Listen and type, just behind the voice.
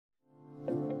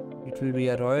It will be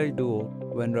a royal duo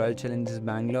when Royal Challengers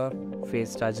Bangalore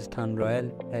face Rajasthan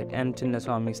Royal at M.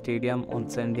 Chinnaswamy Stadium on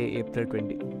Sunday, April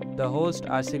 20. The host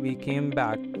RCB came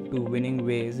back to winning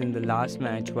ways in the last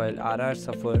match while RR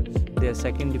suffered their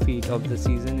second defeat of the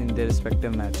season in their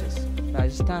respective matches.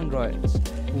 Rajasthan Royals,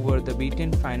 who were the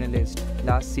beaten finalists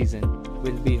last season,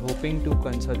 will be hoping to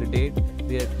consolidate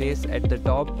their place at the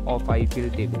top of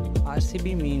IPL table.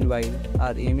 RCB meanwhile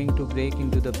are aiming to break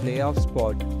into the playoff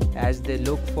spot as they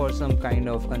look for some kind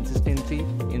of consistency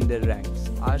in their ranks.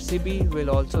 RCB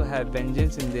will also have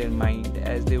vengeance in their mind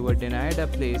as they were denied a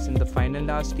place in the final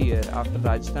last year after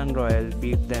Rajasthan Royal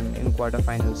beat them in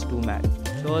quarterfinals 2 matches.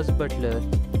 Jos Buttler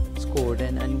scored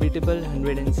an unbeatable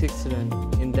 106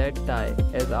 runs in that tie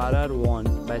as RR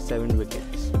won by 7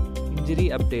 wickets. Injury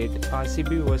update: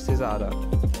 RCB vs RR.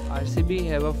 RCB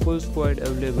have a full squad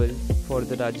available for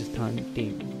the Rajasthan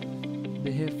team.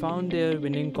 They have found their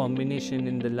winning combination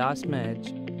in the last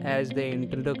match as the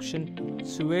introduction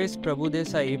Suresh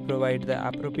Prabhudesai provide the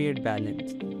appropriate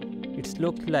balance. It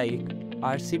looks like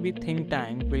RCB think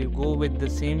tank will go with the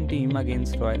same team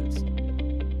against Royals.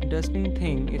 Interesting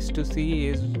thing is to see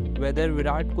is whether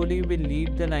Virat Kohli will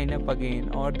lead the lineup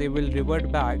again or they will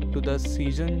revert back to the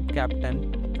season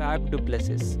captain Fab du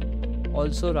Plessis.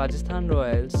 Also, Rajasthan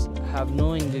Royals have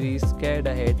no injuries scared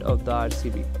ahead of the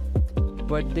RCB,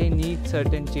 but they need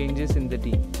certain changes in the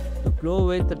team. The flow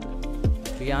with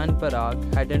Riyan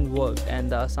Parag hadn't worked and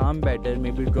the Assam batter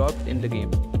may be dropped in the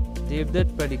game.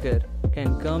 Devdutt Padikkar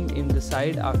can come in the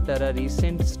side after a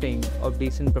recent string of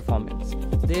decent performance.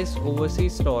 These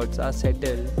overseas slots are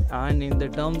settled and in the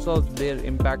terms of their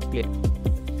impact play.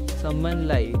 Someone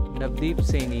like Navdeep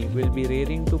Saini will be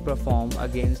raring to perform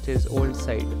against his old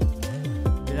side.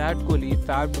 Virat Kohli,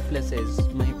 Fab du Plessis,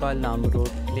 Mahipal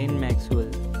Lamroot, Glenn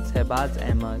Maxwell, Shahbaz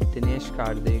Ahmed, Dinesh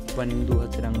Karthik, Vanindu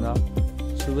Hasaranga,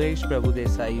 Suresh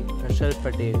Prabhudesai, Harshal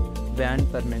Patel, Brian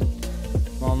Perman,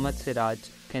 Mohammad Siraj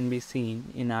can be seen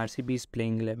in RCB's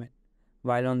playing 11.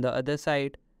 While on the other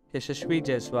side, Yashasvi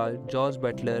Jaiswal, Jos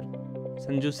Buttler,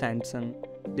 Sanju Samson,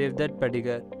 Devdutt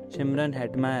Padikkar, Shimron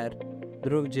Hetmeyer,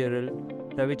 Dhruv Jurel,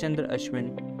 Ravichandran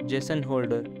Ashwin, Jason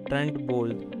Holder, Trent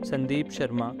Boult, Sandeep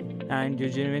Sharma and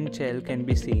Yuzvendra Chahal can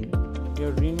be seen.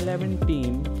 Your Dream 11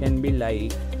 team can be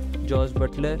like Jos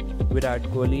Buttler, Virat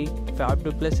Kohli, Fab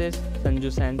du Plessis,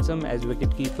 Sanju Samson as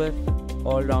wicketkeeper,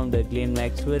 all-rounder Glenn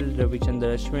Maxwell,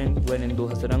 Ravichandran Ashwin, Vanindu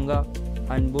Hasaranga,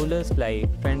 and bowlers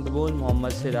like Trent Boult,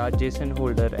 Mohammad Siraj, Jason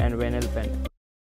Holder and Venel Penn.